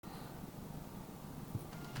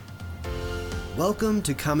Welcome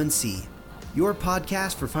to Come and See, your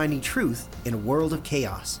podcast for finding truth in a world of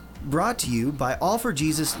chaos. Brought to you by All for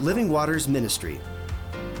Jesus Living Waters Ministry.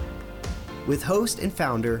 With host and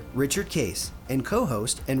founder Richard Case and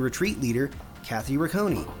co-host and retreat leader Kathy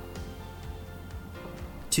Ricconi.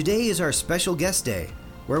 Today is our special guest day,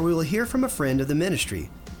 where we will hear from a friend of the ministry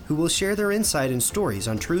who will share their insight and stories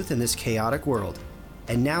on truth in this chaotic world.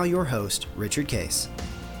 And now your host, Richard Case.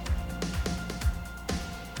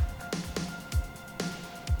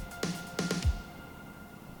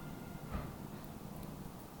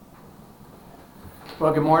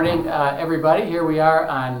 Well, good morning, everybody. Here we are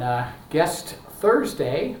on Guest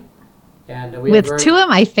Thursday. And we with two of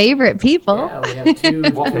my favorite people. Yeah, we have two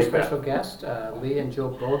special guests, Lee and Joe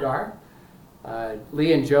Bogar.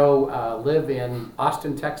 Lee and Joe live in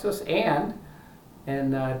Austin, Texas, and in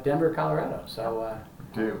Denver, Colorado. So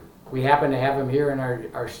we happen to have them here in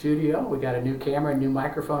our studio. We got a new camera, a new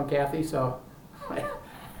microphone, Kathy. So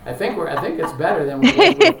I think it's better than we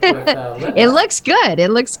did with Linda. It looks good. It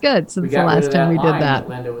looks good since the last time we did that.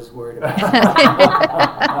 Linda was worried about.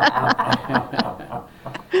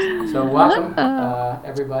 So welcome,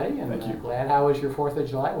 everybody, and Thank you. Glad. How was your 4th of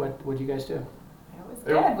July? What did you guys do? It was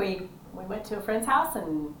good. We went to a friend's house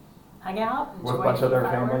and hung out. With a bunch of their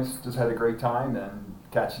families, just had a great time and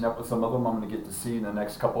catching up with some of them I'm going to get to see in the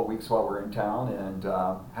next couple of weeks while we're in town, and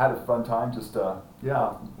had a fun time. Just it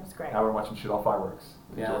was great. Now we're watching shoot off fireworks.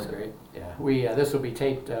 Yeah, that's great. Yeah, we this will be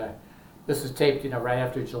taped. This is taped, right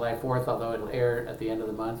after July 4th, although it'll air at the end of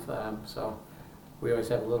the month. So we always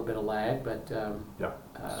have a little bit of lag, but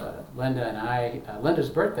Linda and I, Linda's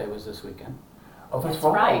birthday was this weekend. Oh, that's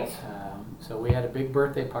right. So we had a big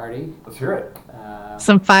birthday party. Let's hear it.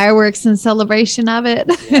 Some fireworks in celebration of it.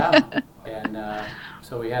 Yeah, and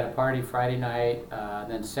so we had a party Friday night.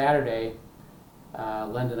 And then Saturday,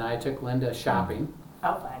 Linda and I took Linda shopping.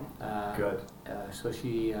 Oh, fun. Good. So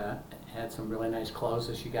she had some really nice clothes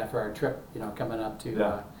that she got for our trip, coming up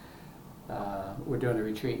to, we're doing a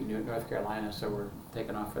retreat in North Carolina, so we're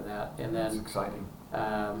taking off for that. And That's then exciting.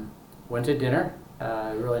 went to dinner,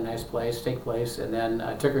 really nice place, steak place, and then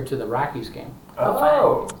took her to the Rockies game.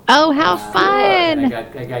 Oh, Oh, how fun. And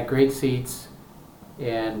I got great seats,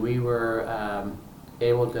 and we were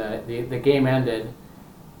able to, the game ended,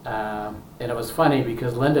 and it was funny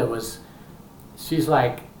because Linda she's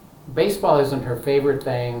like, baseball isn't her favorite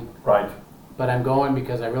thing, right. but I'm going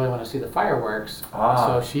because I really want to see the fireworks. Ah.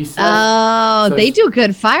 So she says, They do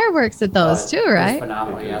good fireworks at those too, it's right?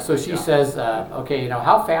 phenomenal, yeah. So she says, okay,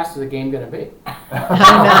 how fast is the game going to be? Oh,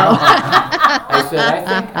 no. I said,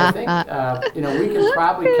 I think, we can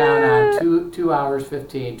probably count on 2 hours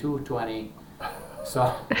 15, 2:20.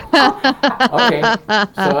 So, okay.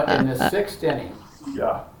 So in the 6th inning,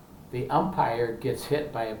 Yeah. the umpire gets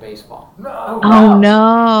hit by a baseball No. Oh, and no.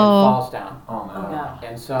 falls down, Oh, no. Oh, no.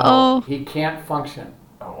 and so Oh. he can't function.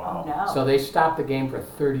 Oh, wow. No. So they stopped the game for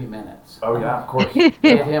 30 minutes. Oh, yeah, of course.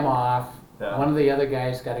 Get him off. Yeah. One of the other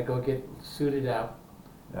guys got to go get suited up.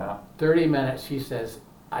 Yeah. 30 minutes. She says,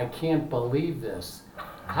 I can't believe this.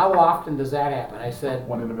 How often does that happen? I said,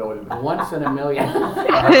 1 in a million. once in a million.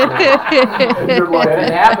 And you're But it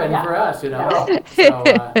like, happened for us, So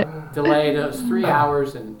delayed. It was 3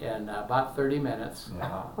 hours and about 30 minutes.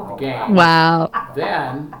 yeah. The game. Wow.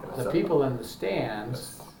 Then the people in the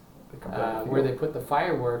stands They come back where they put the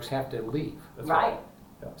fireworks have to leave. That's Right.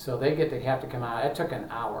 So they have to come out. It took an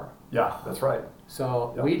hour. Yeah, that's right.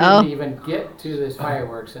 So Yeah. we Oh. didn't even get to this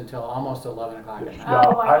fireworks until almost 11 o'clock at night. Yeah,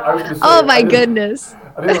 Oh, my I was gonna say, Oh, my I didn't- goodness.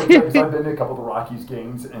 I didn't know because I've been to a couple of the Rockies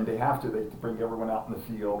games, and they bring everyone out in the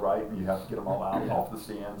field, right? And you have to get them all out off the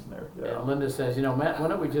stands and there. Yeah. And Linda says, Matt, why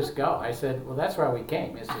don't we just go? I said, well, that's why we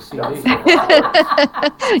came, is to see Yeah. these.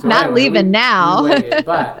 So Not anyway, leaving now. we waited,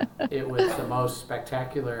 but it was the most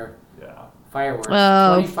spectacular Yeah. Oh, fireworks.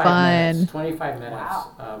 25 fun. minutes, 25 minutes Wow.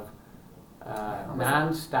 of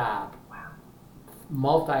nonstop,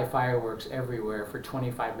 multi-fireworks everywhere for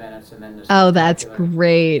 25 minutes, and then this Oh, that's spectacular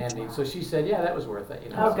great. ending. So she said, yeah, that was worth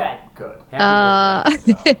it. Oh, good. Good.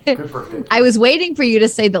 Happy birthday. Yeah. Good birthday. I was waiting for you to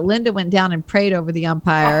say that Linda went down and prayed over the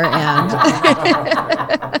umpire, and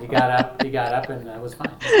He got up, and it was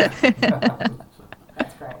fine.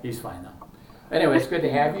 That's great. He's fine though. Anyway, it's good to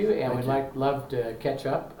have you, and we'd love to catch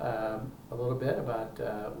up a little bit about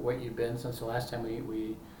what you've been since the last time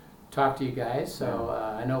we talked to you guys. So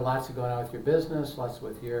I know lots is going on with your business, lots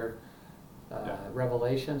with your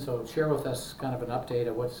revelation. So share with us kind of an update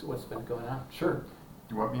of what's been going on. Sure.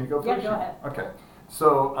 Do you want me to go Yeah, first? go ahead. Okay.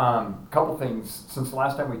 So, couple things. Since the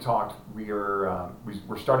last time we talked, we're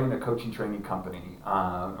starting a coaching training company.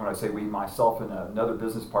 When I say we, myself and another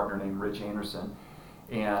business partner named Rich Anderson.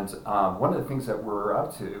 And one of the things that we're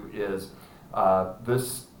up to is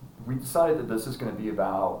we decided that this is going to be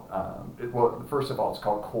about, well, first of all, it's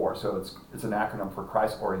called CORE, so it's an acronym for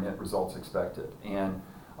Christ-Oriented Results Expected. And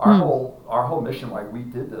our whole mission why we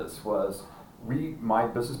did this was, my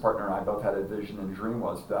business partner and I both had a vision and dream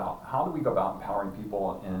was about how do we go about empowering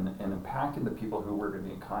people and impacting the people who we're going to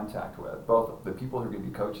be in contact with, both the people who are going to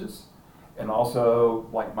be coaches, and also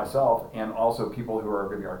like myself, and also people who are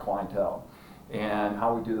going to be our clientele, and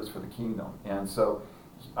how we do this for the kingdom. And so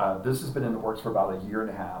this has been in the works for about a year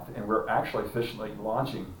and a half, and we're actually officially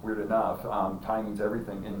launching, weird enough, timing's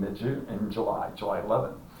everything, in mid-June, in July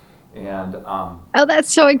 11th. And Oh,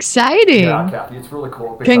 that's so exciting. yeah, Kathy, it's really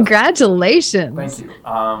cool. Congratulations. Thank you.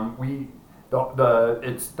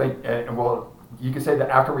 Well, you can say that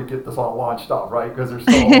after we get this all launched up, right? Because there's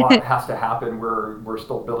still a lot that has to happen. We're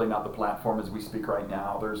still building out the platform as we speak right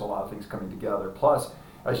now. There's a lot of things coming together. Plus,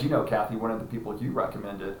 as you know, Kathy, one of the people you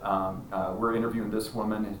recommended, we're interviewing this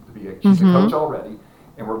woman to be she's a coach already,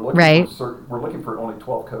 and we're looking for only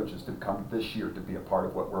 12 coaches to come this year to be a part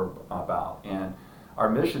of what we're about. And our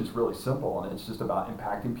mission is really simple, and it's just about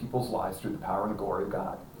impacting people's lives through the power and the glory of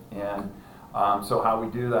God. And so how we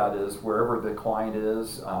do that is wherever the client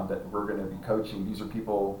is that we're going to be coaching, these are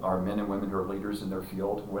people, are men and women who are leaders in their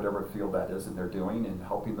field, whatever field that is that they're doing, and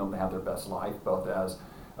helping them to have their best life, both as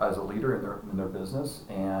a leader in their business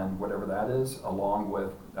and whatever that is, along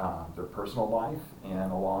with their personal life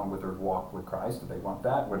and along with their walk with Christ, if they want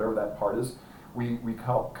that, whatever that part is. We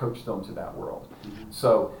help coach them to that world.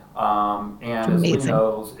 So, and as Lee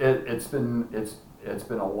knows, it's been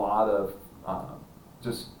a lot of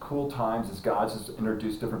just cool times as God's just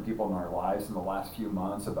introduced different people in our lives in the last few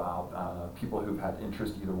months about people who've had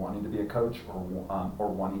interest either wanting to be a coach or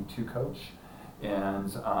wanting to coach, and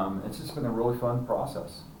it's just been a really fun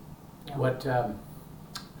process. What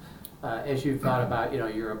as you've thought about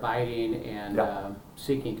your abiding and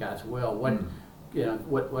seeking God's will,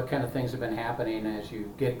 what kind of things have been happening as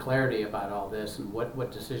you get clarity about all this, and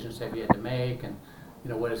what decisions have you had to make, and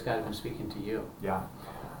what has God been speaking to you? Yeah.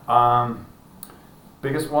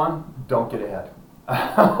 Biggest one, don't get ahead.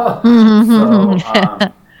 So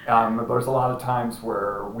there's a lot of times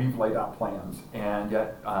where we've laid out plans, and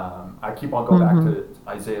yet I keep on going back to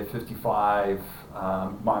Isaiah 55.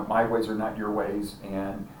 My ways are not your ways,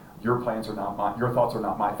 and your plans are not your thoughts are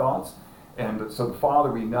not my thoughts. And so the Father,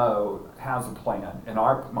 we know, has a plan. And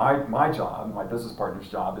my job, my business partner's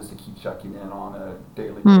job, is to keep checking in on a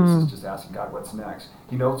daily basis, just asking God what's next.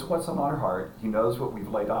 He knows what's on our heart. He knows what we've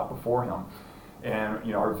laid out before Him.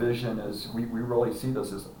 And our vision is, we really see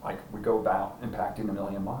this as like we go about impacting 1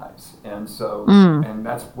 million lives. And so, and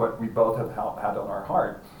that's what we both have had on our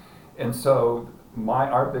heart. And so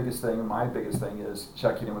my biggest thing is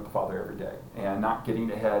checking in with the Father every day and not getting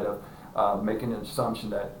ahead of making an assumption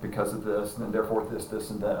that because of this, and then therefore this,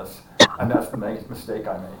 and this. And that's the mistake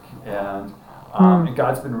I make. And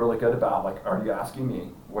God's been really good about, like, are you asking me?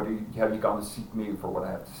 Have you gone to seek me for what I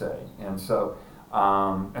have to say? And so,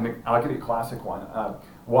 and I'll give you a classic one.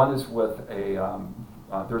 One is with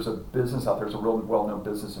there's a business out there, there's a real well-known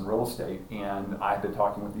business in real estate, and I've been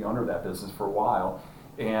talking with the owner of that business for a while.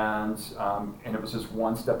 And it was just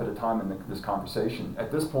one step at a time in this conversation.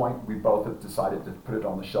 At this point, we both have decided to put it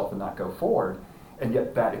on the shelf and not go forward. And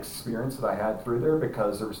yet that experience that I had through there,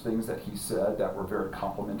 because there was things that he said that were very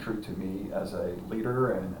complimentary to me as a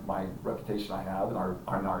leader and my reputation I have in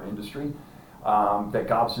our industry, that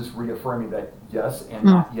God was just reaffirming that yes, and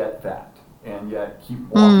not yet that. And yet keep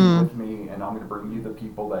walking with me, and I'm going to bring you the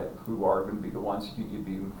people who are going to be the ones you need to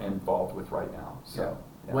be involved with right now. So,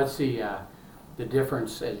 yeah. What's the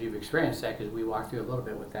difference, as you've experienced that, because we walked through a little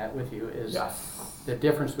bit with you, is the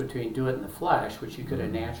difference between do it in the flesh, which you could have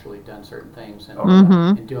naturally done certain things,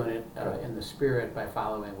 and doing it in the spirit by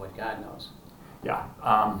following what God knows. Yeah,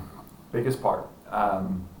 biggest part.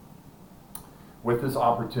 With this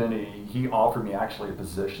opportunity, he offered me actually a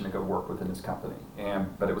position to go work within his company,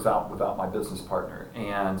 but it was without my business partner.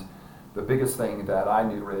 And the biggest thing that I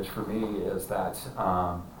knew, Rich, for me is that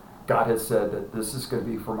God has said that this is going to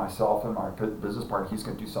be for myself and my business partner. He's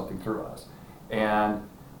going to do something through us. And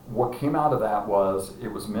what came out of that was it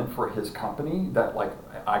was meant for his company, that like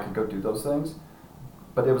I could go do those things,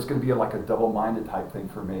 but it was going to be like a double-minded type thing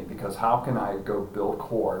for me, because how can I go build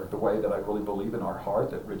CORE the way that I really believe in our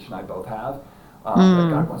heart that Rich and I both have, that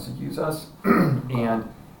God wants to use us. And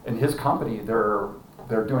in his company, they're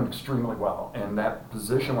doing extremely well. And that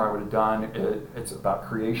position where I would have done it's about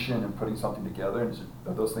creation and putting something together, and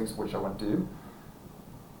those things which I want to do.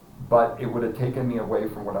 But it would have taken me away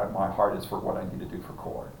from what my heart is for what I need to do for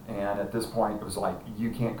CORE. And at this point, it was like, you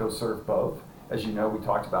can't go serve both. As you know, we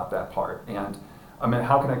talked about that part. And I mean,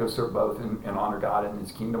 how can I go serve both and honor God and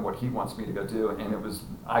His kingdom, what He wants me to go do? And it was,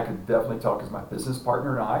 I could definitely tell, because my business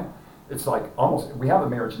partner and I, it's like almost, we have a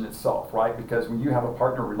marriage in itself, right? Because when you have a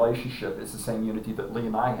partner relationship, it's the same unity that Lee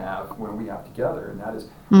and I have when we have together. And that is,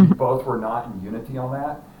 we both were not in unity on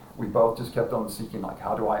that. We both just kept on seeking, like,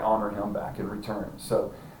 how do I honor Him back in return?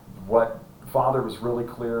 So what Father was really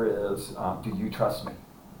clear is, do you trust me?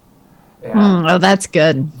 And Oh, that's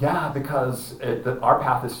good. yeah, because our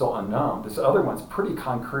path is still unknown. This other one's pretty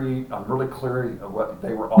concrete. I'm really clear of what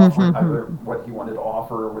they were offering, what He wanted to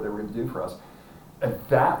offer, or what they were going to do for us. And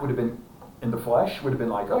that would have been, in the flesh, would have been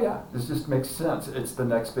like, oh yeah, this just makes sense. It's the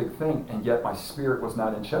next big thing. And yet my spirit was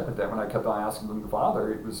not in check with that. When I kept on asking the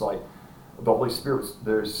Father, it was like, the Holy Spirit was,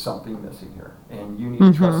 there's something missing here. And you need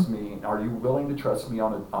to trust me. Are you willing to trust me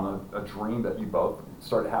on a dream that you both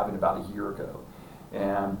started having about a year ago?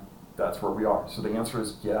 And that's where we are. So the answer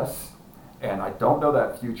is yes. And I don't know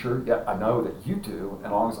that future, yet I know that you do. And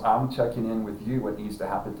as long as I'm checking in with you, what needs to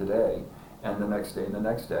happen today, and the next day, and the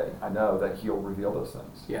next day, I know that He'll reveal those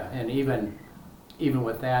things. Yeah, and even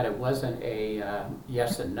with that, it wasn't a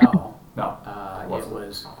yes and no. No, It wasn't.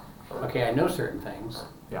 was, okay, I know certain things.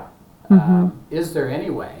 Yeah. Is there any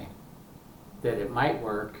way that it might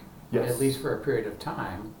work, Yes. at least for a period of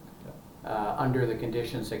time, under the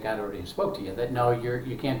conditions that God already spoke to you? That no,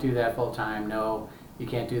 you can't do that full time. No, you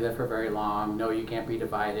can't do that for very long. No, you can't be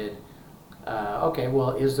divided. Okay,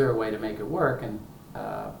 well, is there a way to make it work? And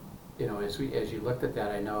as you looked at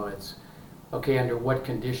that, I know it's okay. Under what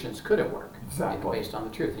conditions could it work? Exactly. Based on the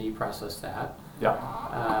truth, and you processed that.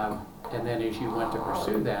 Yeah. And then as you went to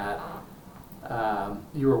pursue that,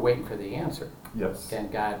 you were waiting for the answer. Yes.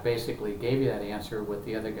 And God basically gave you that answer with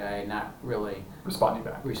the other guy not really Responding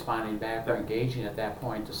back. responding back or Yeah. engaging at that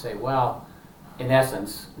point to say, well, in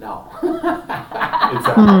essence, no.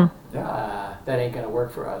 Exactly. Yeah. That ain't going to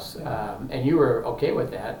work for us. And you were okay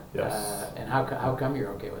with that. Yes. And how come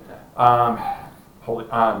you're okay with that?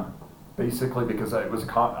 Basically because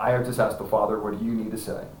I have just asked the Father, what do you need to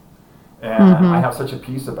say? And I have such a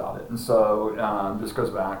peace about it. And so this goes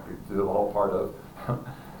back to the whole part of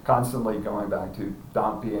constantly going back to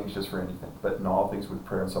don't be anxious for anything, but in all things with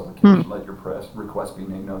prayer and supplication, let your request be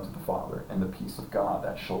made known to the Father. And the peace of God,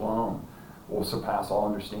 that shalom, will surpass all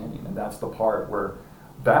understanding. And that's the part where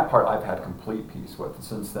I've had complete peace with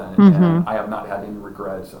since then. And I have not had any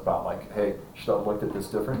regrets about like, hey, should I have looked at this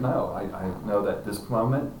different? No, I know that this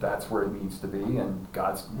moment, that's where it needs to be. And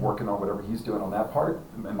God's working on whatever He's doing on that part.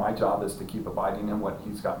 And my job is to keep abiding in what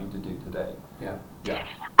He's got me to do today. Yeah. Yeah.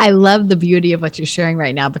 I love the beauty of what you're sharing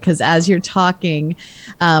right now, because as you're talking,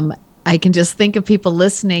 I can just think of people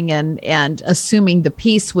listening and assuming the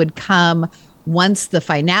peace would come once the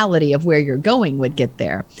finality of where you're going would get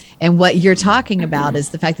there. And what you're talking about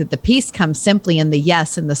is the fact that the peace comes simply in the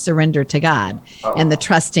yes and the surrender to God and the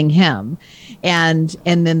trusting Him. And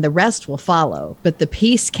then the rest will follow. But the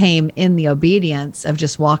peace came in the obedience of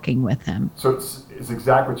just walking with Him. So it's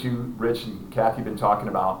exactly what you, Rich and Kathy, have been talking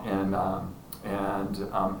about and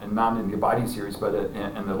not in the Abiding series, but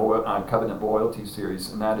in the Covenant Loyalty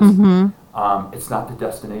series. And that is, it's not the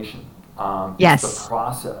destination. Yes. It's the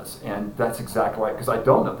process. And that's exactly right, because I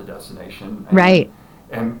don't know the destination. And, Right.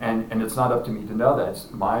 And it's not up to me to know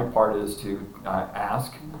that. My part is to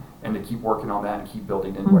ask and to keep working on that and keep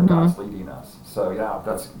building in where God's leading us. So yeah,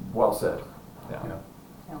 that's well said. Yeah.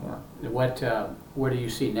 Yeah. What do you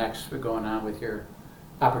see next for going on with your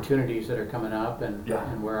opportunities that are coming up,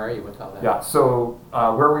 and where are you with all that? Yeah, so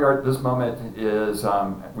where we are at this moment is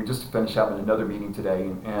we just finished having another meeting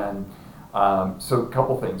today, and so a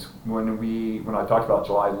couple things. When I talked about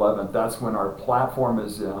July 11th, that's when our platform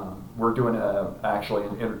is. We're doing actually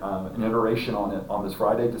an iteration on it on this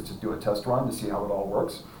Friday, just to do a test run to see how it all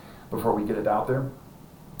works before we get it out there.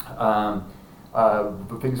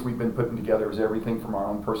 The things we've been putting together is everything from our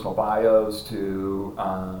own personal bios to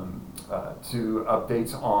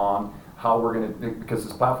updates on how we're going to, because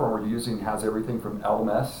this platform we're using has everything from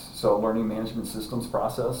LMS, so Learning Management Systems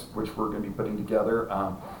process, which we're going to be putting together.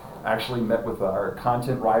 Actually met with our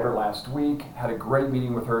content writer last week, had a great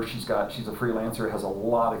meeting with her. She's a freelancer, has a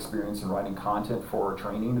lot of experience in writing content for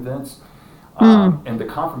training events. And the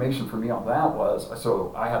confirmation for me on that was,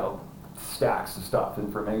 so I had stacks of stuff,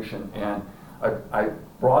 information, and I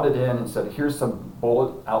brought it in and said, here's some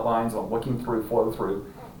bullet outlines I'm looking through, flow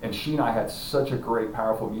through. And she and I had such a great,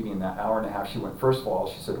 powerful meeting in that hour and a half. She went, first of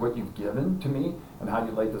all, she said, what you've given to me and how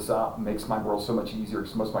you laid this out makes my world so much easier,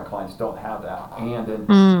 because most of my clients don't have that. And then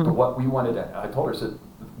what we wanted, I told her, I said,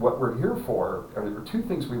 what we're here for, there are two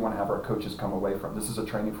things we want to have our coaches come away from. This is a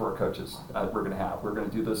training for our coaches we're going to have. We're going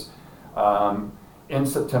to do this. in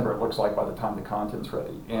September, it looks like, by the time the content's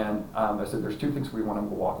ready. And I said, there's two things we want them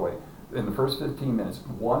to walk away. In the first 15 minutes,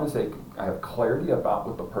 one is I have clarity about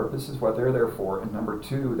what the purpose is, what they're there for, and number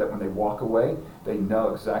two, that when they walk away, they know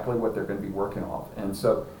exactly what they're going to be working off. And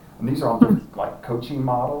these are all different, like coaching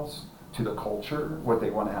models to the culture, what they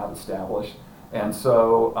want to have established. And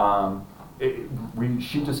so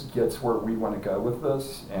she just gets where we want to go with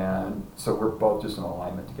this, and so we're both just in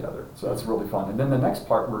alignment together. So that's really fun. And then the next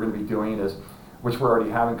part we're going to be doing is, which we're already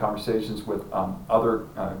having conversations with other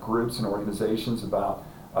groups and organizations about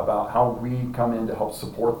how we come in to help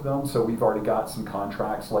support them. So we've already got some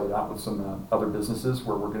contracts laid out with some other businesses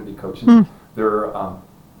where we're going to be coaching their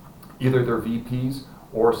either their VPs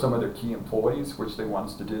or some of their key employees, which they want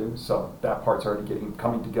us to do. So that part's already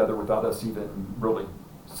coming together without us even really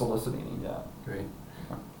soliciting it yet. Great.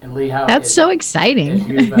 And Lee, how That's so exciting.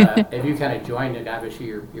 If you kind of joined it, obviously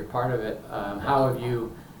you're part of it. How have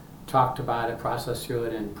you talked about it, processed through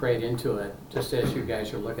it, and prayed into it? Just as you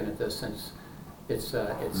guys are looking at this, since it's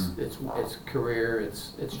career,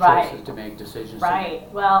 it's Right. choices to make, decisions.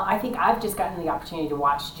 Right. Well, I think I've just gotten the opportunity to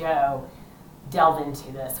watch Joe delve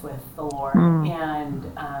into this with the Lord, and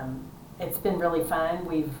it's been really fun.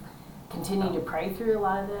 We've continued to pray through a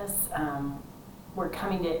lot of this. We're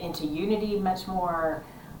coming into unity much more.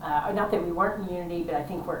 Not that we weren't in unity, but I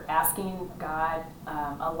think we're asking God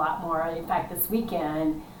a lot more. In fact, this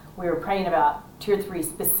weekend we were praying about 2 or 3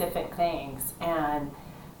 specific things, and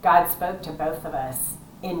God spoke to both of us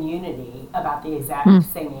in unity about the exact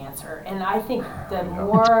same answer. And I think the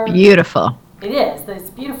more Beautiful. it is, it's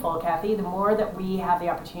beautiful, Kathy, the more that we have the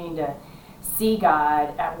opportunity to see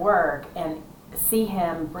God at work and see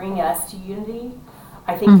Him bring us to unity,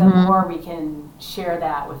 I think the more we can share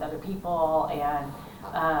that with other people, and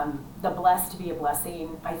the blessed to be a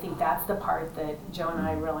blessing. I think that's the part that Joe and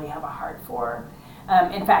I really have a heart for.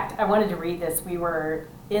 In fact, I wanted to read this. We were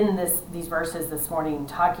in these verses this morning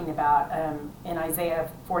talking about in Isaiah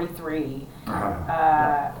 43,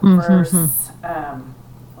 verse,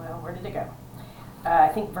 where did it go? I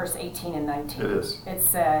think verse 18 and 19. It is. It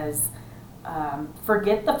says,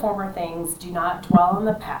 forget the former things, do not dwell on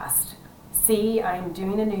the past. See, I am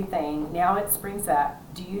doing a new thing. Now it springs up.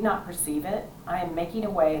 Do you not perceive it? I am making a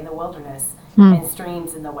way in the wilderness and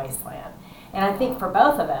streams in the wasteland. And I think for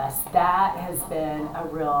both of us, that has been a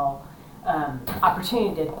real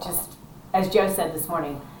opportunity to just, as Joe said this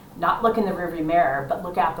morning, not look in the rearview mirror, but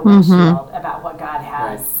look out the windshield about what God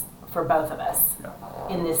has for both of us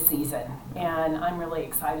in this season. And I'm really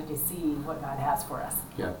excited to see what God has for us.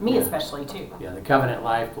 Me especially too. Yeah, the covenant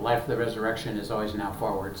life, the life of the resurrection is always now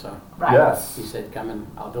forward. So Right. Yes. He said, come and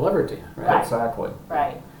I'll deliver it to you. Right. Exactly.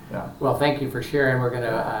 Right. Yeah. Well, thank you for sharing. We're going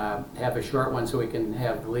to have a short one so we can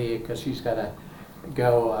have Lee, because she's got to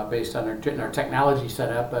go based on our technology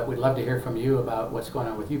setup. But we'd love to hear from you about what's going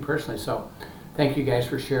on with you personally. So thank you guys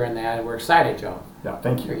for sharing that. And we're excited, Joe. Yeah.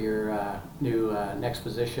 Thank For you. your new next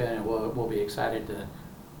position. And we'll be excited to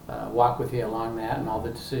walk with you along that and all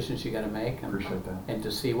the decisions you got to make. And, Appreciate that. And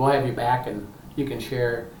to see, we'll have you back and you can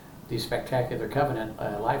share the spectacular covenant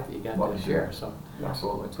life that you got Love to to share. hear. So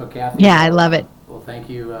Absolutely. Kathy. Yeah, I love it. Well, thank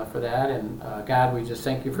you for that, and God, we just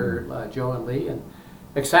thank you for Joe and Lee, and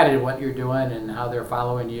excited at what you're doing and how they're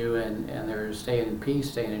following you, and they're staying in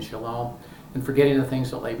peace, staying in shalom, and forgetting the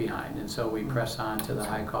things that lay behind. And so we press on to the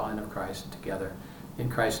high calling of Christ together. In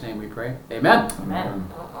Christ's name we pray. Amen. Amen.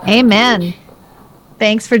 Amen.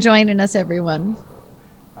 Thanks for joining us, everyone.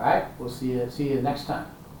 All right, we'll see you next time.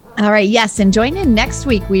 All right, yes, and join in next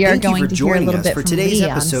week. We are Thank you going for to hear a joining little us bit for from today's Lee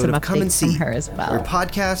on episode some of Come and updates from See, her as your well.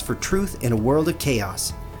 podcast for truth in a world of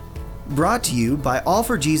chaos. Brought to you by All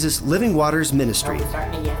for Jesus Living Waters Are Ministry. we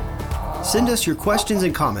starting again? Send us your questions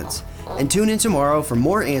and comments, and tune in tomorrow for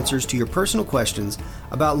more answers to your personal questions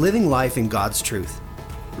about living life in God's truth.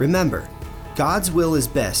 Remember, God's will is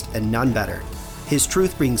best and none better. His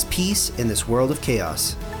truth brings peace in this world of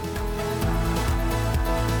chaos.